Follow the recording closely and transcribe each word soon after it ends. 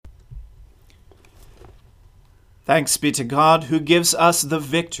Thanks be to God who gives us the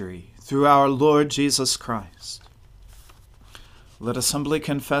victory through our Lord Jesus Christ. Let us humbly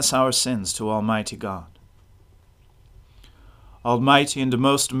confess our sins to Almighty God. Almighty and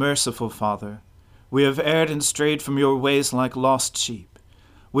most merciful Father, we have erred and strayed from your ways like lost sheep.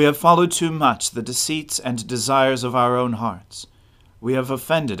 We have followed too much the deceits and desires of our own hearts. We have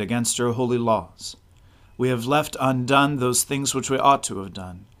offended against your holy laws. We have left undone those things which we ought to have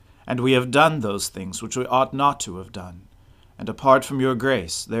done, and we have done those things which we ought not to have done. And apart from your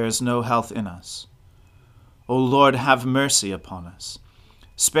grace, there is no health in us. O Lord, have mercy upon us.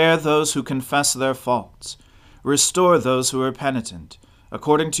 Spare those who confess their faults. Restore those who are penitent,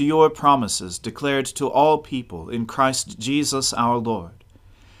 according to your promises declared to all people in Christ Jesus our Lord.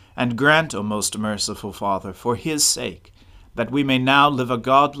 And grant, O most merciful Father, for his sake, that we may now live a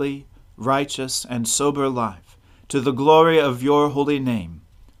godly, righteous, and sober life, to the glory of your holy name.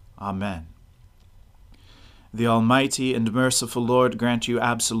 Amen. The Almighty and merciful Lord grant you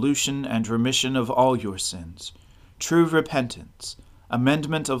absolution and remission of all your sins, true repentance,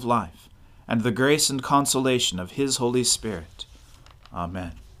 amendment of life, and the grace and consolation of his Holy Spirit.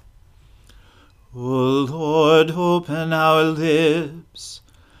 Amen. O Lord, open our lips,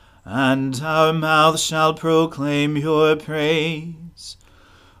 and our mouth shall proclaim your praise.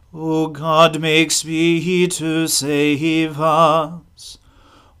 O God, make speed to save us.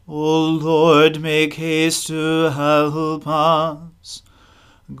 O Lord, make haste to help us.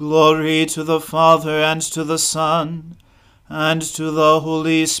 Glory to the Father, and to the Son, and to the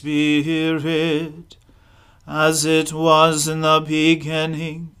Holy Spirit, as it was in the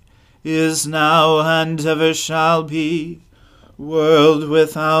beginning, is now, and ever shall be, world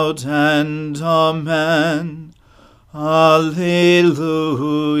without end. Amen. Alleluia.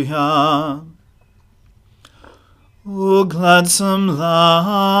 O gladsome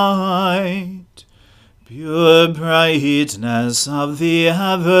light, pure brightness of the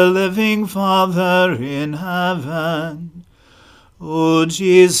ever-living Father in heaven, O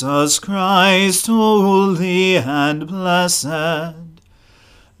Jesus Christ, holy and blessed,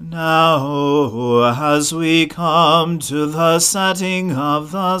 now as we come to the setting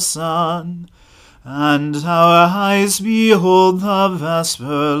of the sun, and our eyes behold the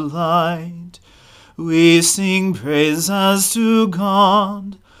vesper light, we sing praises to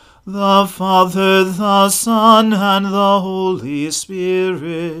God, the Father, the Son, and the Holy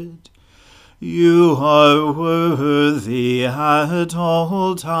Spirit. You are worthy at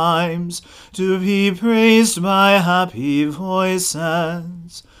all times to be praised by happy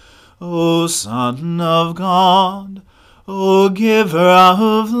voices, O Son of God, O Giver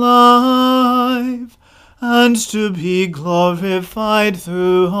of life, and to be glorified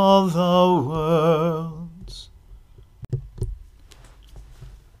through all the worlds.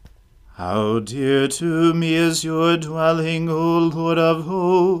 How dear to me is your dwelling, O Lord of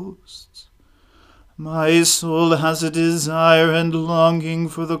hosts! My soul has a desire and longing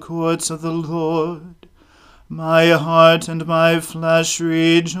for the courts of the Lord. My heart and my flesh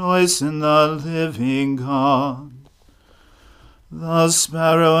rejoice in the living God. The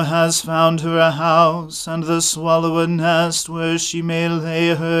sparrow has found her a house, and the swallow a nest where she may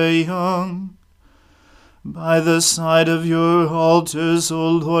lay her young. By the side of your altars, O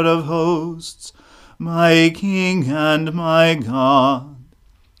Lord of hosts, my King and my God.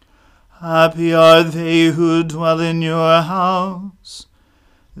 Happy are they who dwell in your house.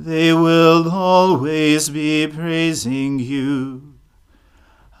 They will always be praising you.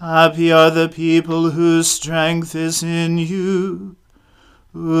 Happy are the people whose strength is in you,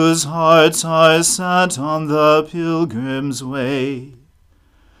 whose hearts are set on the pilgrim's way.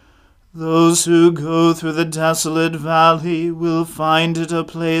 Those who go through the desolate valley will find it a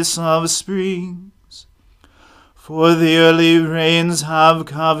place of springs, for the early rains have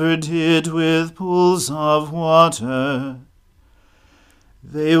covered it with pools of water.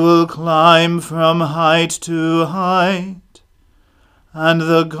 They will climb from height to height, and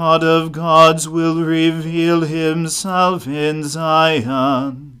the God of gods will reveal himself in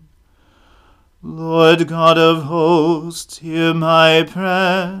Zion. Lord God of hosts, hear my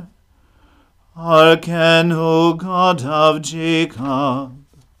prayer. Hearken, O God of Jacob.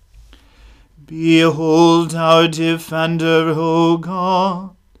 Behold our defender, O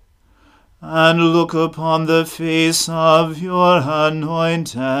God, and look upon the face of your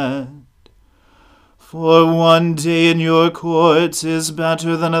anointed. For one day in your courts is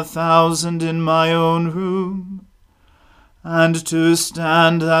better than 1,000 in my own room, and to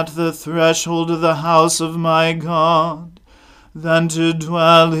stand at the threshold of the house of my God, than to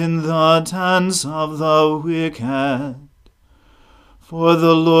dwell in the tents of the wicked. For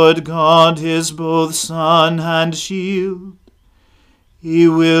the Lord God is both sun and shield. He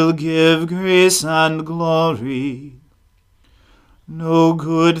will give grace and glory. No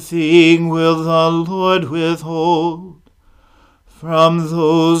good thing will the Lord withhold from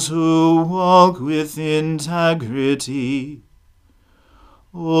those who walk with integrity.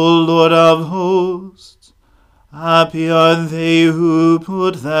 O Lord of hosts, happy are they who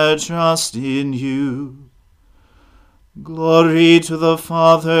put their trust in you. Glory to the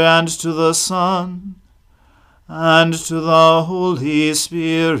Father and to the Son and to the Holy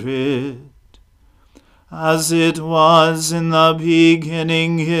Spirit, as it was in the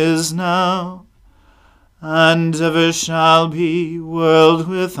beginning, is now, and ever shall be, world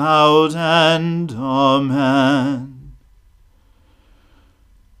without end. Amen.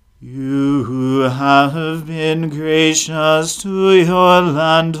 You who have been gracious to your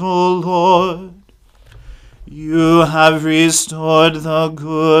land, O Lord, you have restored the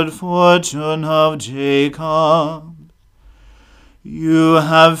good fortune of Jacob. You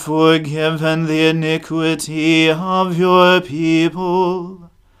have forgiven the iniquity of your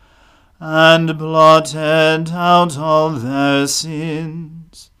people, and blotted out all their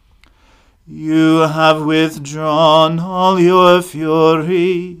sins. You have withdrawn all your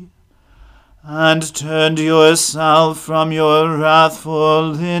fury, and turned yourself from your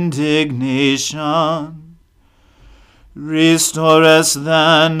wrathful indignation. Restore us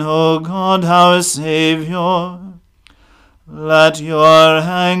then, O God our Saviour. Let your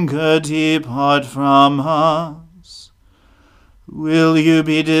anger depart from us. Will you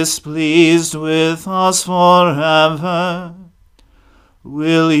be displeased with us forever?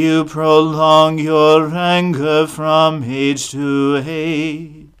 Will you prolong your anger from age to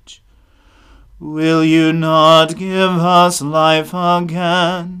age? Will you not give us life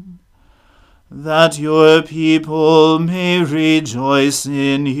again, that your people may rejoice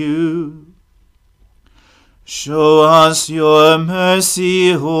in you? Show us your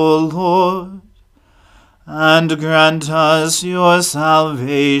mercy, O Lord, and grant us your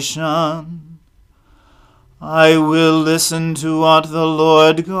salvation. I will listen to what the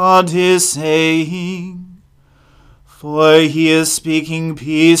Lord God is saying, for he is speaking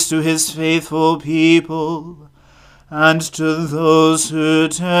peace to his faithful people, and to those who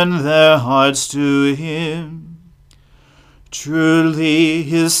turn their hearts to him. Truly,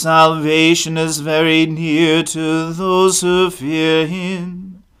 his salvation is very near to those who fear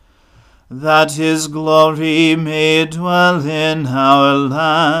him, that his glory may dwell in our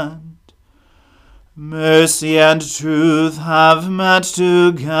land. Mercy and truth have met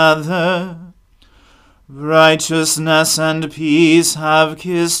together. Righteousness and peace have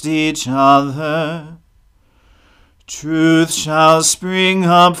kissed each other. Truth shall spring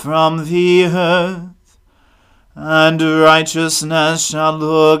up from the earth, and righteousness shall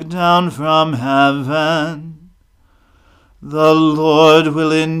look down from heaven. The Lord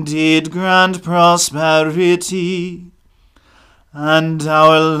will indeed grant prosperity, and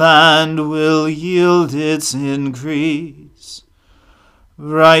our land will yield its increase.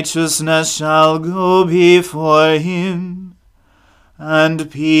 Righteousness shall go before him, and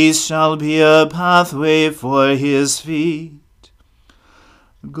peace shall be a pathway for his feet.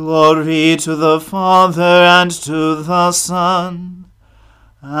 Glory to the Father, and to the Son,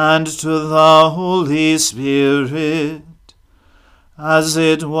 and to the Holy Spirit, as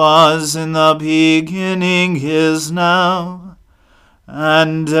it was in the beginning, is now,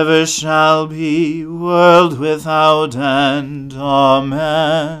 and ever shall be, world without end.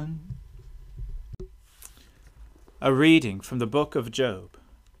 Amen. A reading from the book of Job.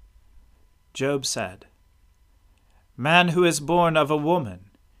 Job said, Man who is born of a woman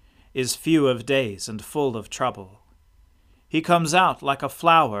is few of days and full of trouble. He comes out like a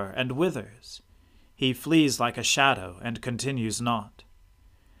flower and withers. He flees like a shadow and continues not.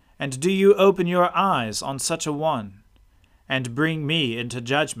 And do you open your eyes on such a one, and bring me into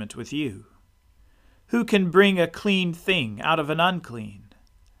judgment with you? Who can bring a clean thing out of an unclean?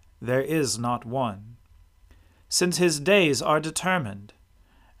 There is not one. Since his days are determined,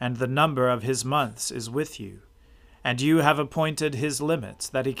 and the number of his months is with you, and you have appointed his limits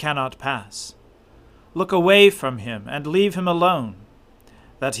that he cannot pass. Look away from him and leave him alone,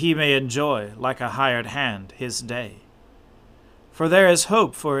 that he may enjoy, like a hired hand, his day. For there is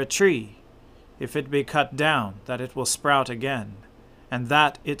hope for a tree, if it be cut down, that it will sprout again, and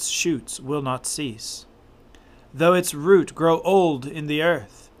that its shoots will not cease. Though its root grow old in the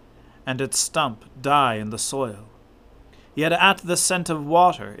earth, and its stump die in the soil, yet at the scent of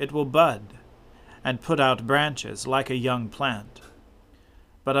water it will bud, and put out branches like a young plant.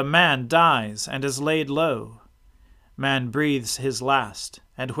 But a man dies and is laid low. Man breathes his last,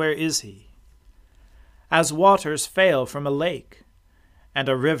 and where is he? As waters fail from a lake, and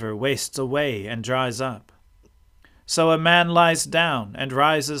a river wastes away and dries up, so a man lies down and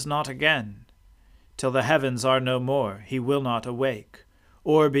rises not again. Till the heavens are no more, he will not awake,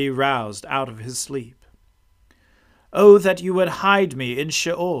 or be roused out of his sleep. Oh, that you would hide me in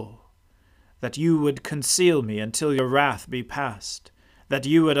Sheol, that you would conceal me until your wrath be past, that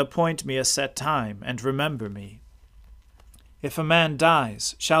you would appoint me a set time and remember me. If a man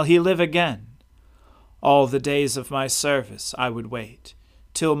dies, shall he live again? All the days of my service I would wait,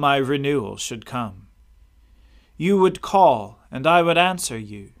 till my renewal should come. You would call, and I would answer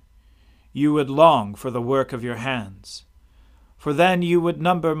you. You would long for the work of your hands. For then you would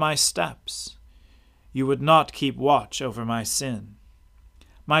number my steps. You would not keep watch over my sin.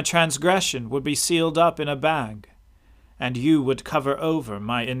 My transgression would be sealed up in a bag, and you would cover over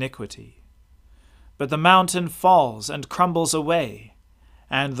my iniquity. But the mountain falls and crumbles away,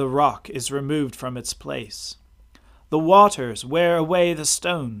 and the rock is removed from its place. The waters wear away the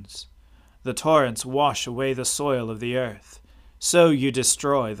stones. The torrents wash away the soil of the earth. So you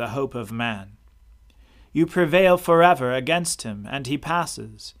destroy the hope of man. You prevail forever against him, and he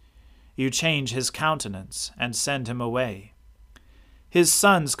passes. You change his countenance and send him away. His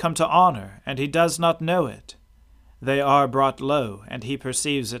sons come to honor, and he does not know it. They are brought low, and he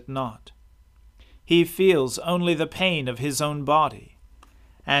perceives it not. He feels only the pain of his own body,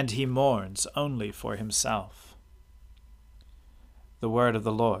 and he mourns only for himself. The word of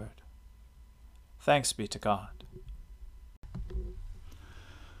the Lord. Thanks be to God.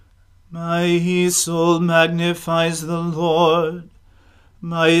 My soul magnifies the Lord.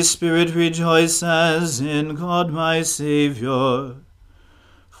 My spirit rejoices in God my Saviour.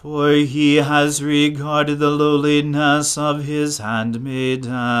 For he has regarded the lowliness of his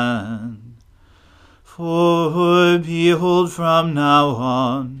handmaiden. For behold, from now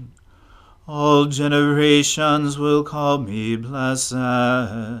on, all generations will call me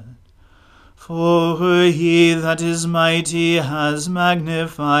blessed. For he that is mighty has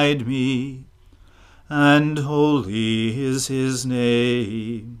magnified me, and holy is his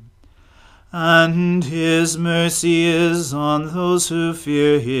name. And his mercy is on those who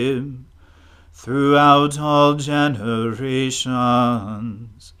fear him throughout all generations.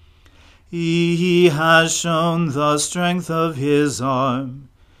 He has shown the strength of his arm.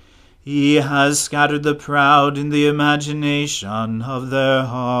 He has scattered the proud in the imagination of their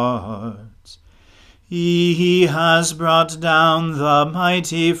hearts. He has brought down the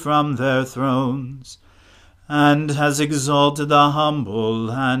mighty from their thrones, and has exalted the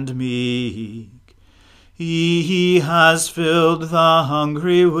humble and meek. He has filled the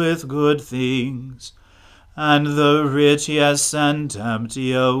hungry with good things, and the rich he has sent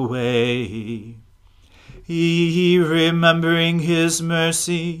empty away. He, remembering his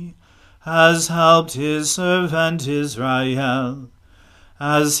mercy, has helped his servant Israel,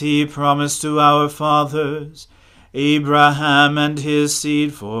 as he promised to our fathers, Abraham and his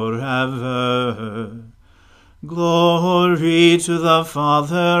seed forever. Glory to the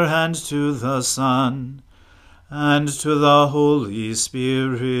Father, and to the Son, and to the Holy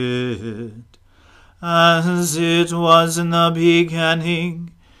Spirit, as it was in the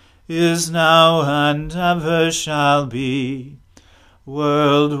beginning, is now, and ever shall be,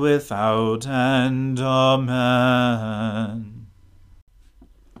 world without end. Amen.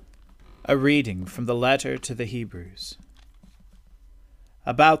 A reading from the letter to the Hebrews.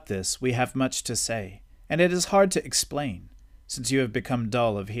 About this we have much to say, and it is hard to explain, since you have become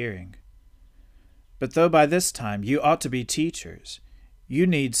dull of hearing. But though by this time you ought to be teachers, you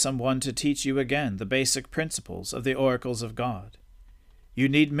need someone to teach you again the basic principles of the oracles of God. You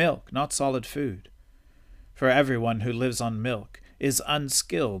need milk, not solid food. For everyone who lives on milk is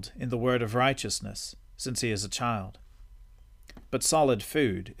unskilled in the word of righteousness, since he is a child. But solid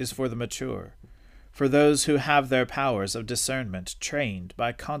food is for the mature, for those who have their powers of discernment trained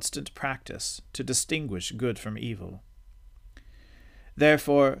by constant practice to distinguish good from evil.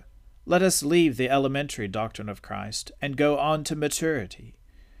 Therefore, let us leave the elementary doctrine of Christ and go on to maturity,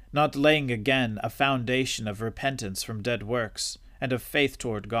 not laying again a foundation of repentance from dead works, and of faith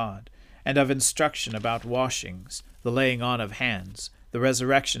toward God, and of instruction about washings, the laying on of hands, the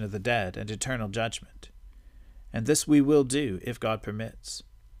resurrection of the dead, and eternal judgment. And this we will do, if God permits.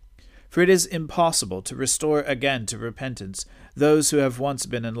 For it is impossible to restore again to repentance those who have once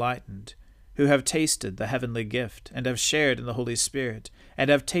been enlightened, who have tasted the heavenly gift, and have shared in the Holy Spirit, and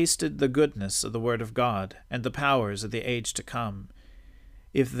have tasted the goodness of the Word of God, and the powers of the age to come,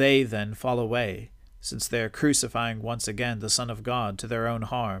 if they then fall away, since they are crucifying once again the Son of God to their own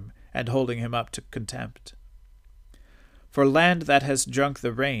harm, and holding him up to contempt. For land that has drunk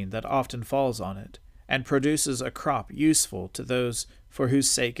the rain that often falls on it, and produces a crop useful to those for whose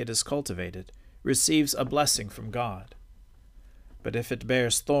sake it is cultivated, receives a blessing from God. But if it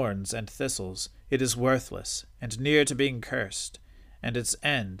bears thorns and thistles, it is worthless, and near to being cursed, and its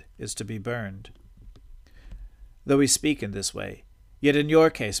end is to be burned. Though we speak in this way, yet in your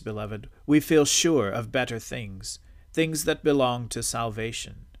case, beloved, we feel sure of better things, things that belong to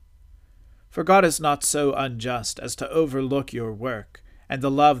salvation. For God is not so unjust as to overlook your work, and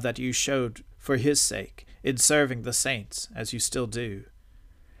the love that you showed for his sake in serving the saints, as you still do.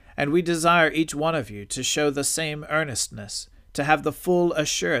 And we desire each one of you to show the same earnestness, to have the full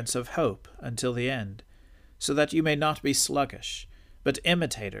assurance of hope until the end, so that you may not be sluggish, but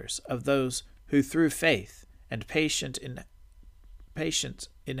imitators of those who through faith and patience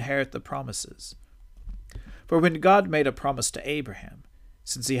inherit the promises. For when God made a promise to Abraham,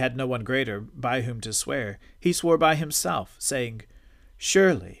 since he had no one greater by whom to swear, he swore by himself, saying,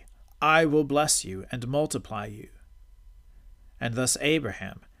 "Surely I will bless you and multiply you." And thus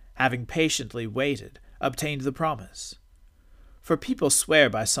Abraham, having patiently waited, obtained the promise. For people swear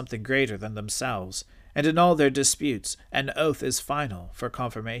by something greater than themselves, and in all their disputes an oath is final for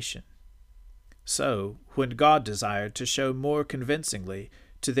confirmation. So, when God desired to show more convincingly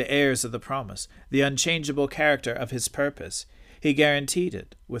to the heirs of the promise the unchangeable character of his purpose, he guaranteed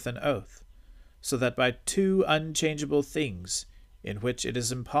it with an oath, so that by two unchangeable things, in which it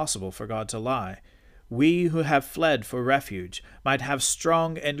is impossible for God to lie, we who have fled for refuge might have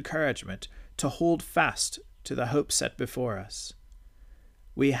strong encouragement to hold fast to the hope set before us.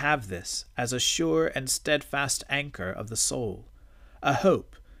 We have this as a sure and steadfast anchor of the soul, a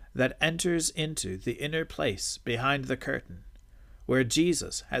hope that enters into the inner place behind the curtain, where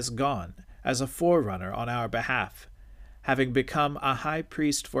Jesus has gone as a forerunner on our behalf, having become a high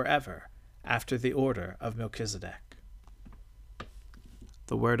priest forever, after the order of Melchizedek.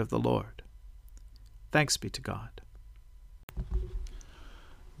 The word of the Lord. Thanks be to God.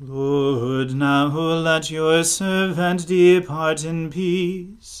 Lord, now let your servant depart in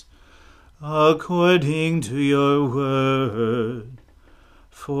peace, according to your word.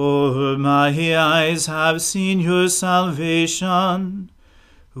 For my eyes have seen your salvation,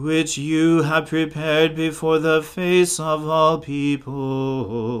 which you have prepared before the face of all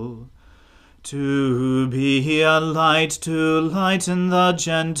people, to be a light to lighten the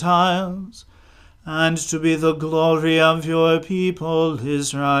Gentiles, and to be the glory of your people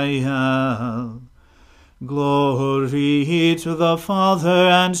Israel. Glory to the Father,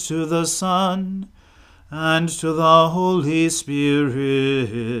 and to the Son, and to the Holy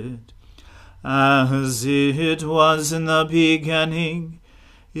Spirit, as it was in the beginning,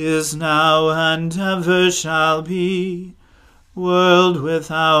 is now, and ever shall be, world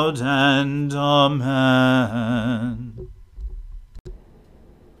without end. Amen.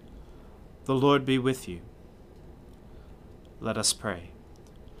 The Lord be with you. Let us pray.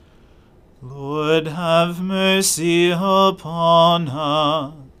 Lord, have mercy upon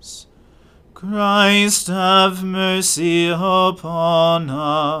us. Christ, have mercy upon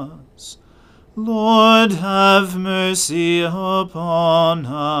us. Lord, have mercy upon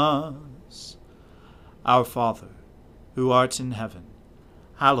us. Our Father, who art in heaven,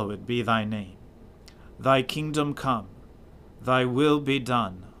 hallowed be thy name. Thy kingdom come, thy will be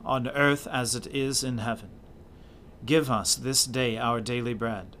done, on earth as it is in heaven. Give us this day our daily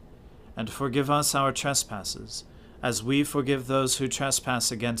bread, and forgive us our trespasses, as we forgive those who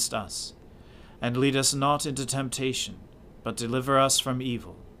trespass against us. And lead us not into temptation, but deliver us from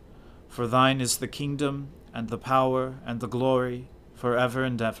evil. For thine is the kingdom, and the power, and the glory, forever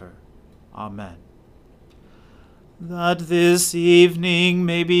and ever. Amen. That this evening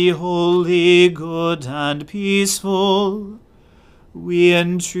may be holy, good, and peaceful, we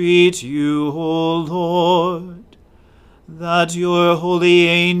entreat you, O Lord, that your holy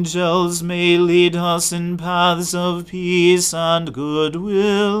angels may lead us in paths of peace and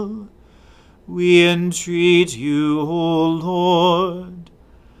goodwill. We entreat you, O Lord,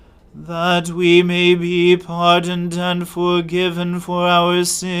 that we may be pardoned and forgiven for our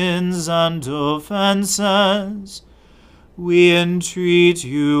sins and offenses. We entreat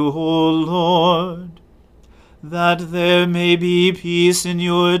you, O Lord, that there may be peace in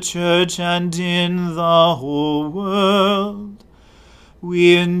your church and in the whole world.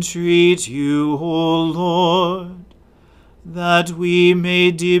 We entreat you, O Lord, that we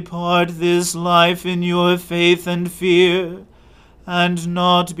may depart this life in your faith and fear, and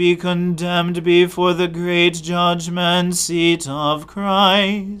not be condemned before the great judgment seat of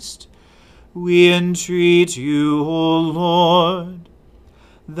Christ. We entreat you, O Lord,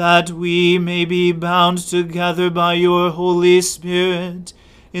 that we may be bound together by your Holy Spirit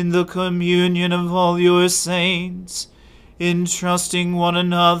in the communion of all your saints, entrusting one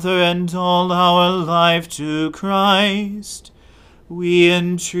another and all our life to Christ, we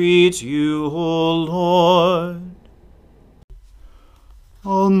entreat you, O Lord.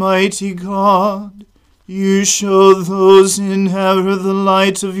 Almighty God, you show those in error the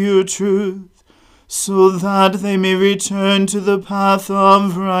light of your truth, so that they may return to the path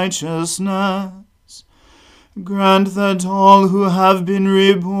of righteousness. Grant that all who have been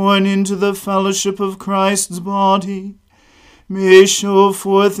reborn into the fellowship of Christ's body may show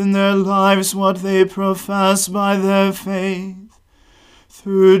forth in their lives what they profess by their faith.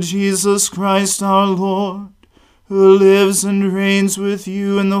 Through Jesus Christ our Lord, who lives and reigns with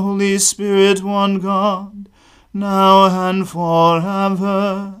you in the Holy Spirit, one God, now and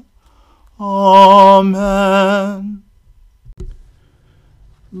forever. Amen.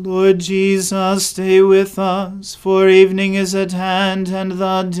 Lord Jesus, stay with us, for evening is at hand and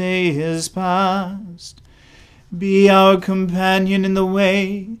the day is past. Be our companion in the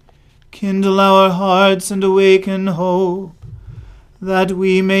way, kindle our hearts and awaken hope, that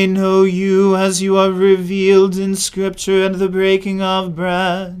we may know you as you are revealed in Scripture and the breaking of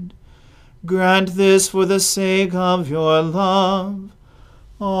bread. Grant this for the sake of your love.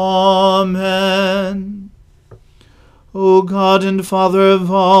 Amen. O God and Father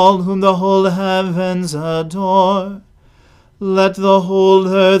of all, whom the whole heavens adore, let the whole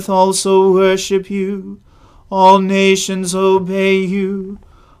earth also worship you, all nations obey you,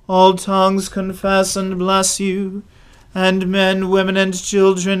 all tongues confess and bless you, and men, women, and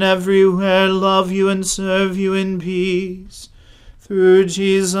children everywhere love you and serve you in peace. Through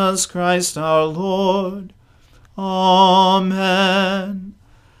Jesus Christ our Lord. Amen.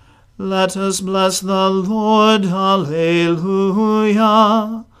 Let us bless the Lord. Alleluia.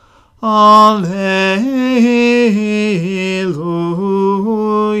 Alleluia.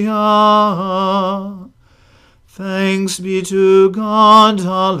 Thanks be to God.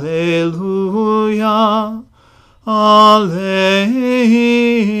 Alleluia. Alleluia.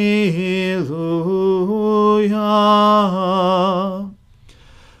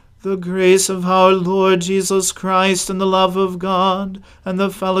 The grace of our Lord Jesus Christ and the love of God and the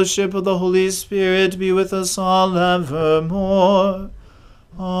fellowship of the Holy Spirit be with us all evermore.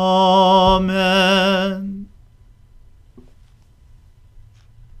 Amen.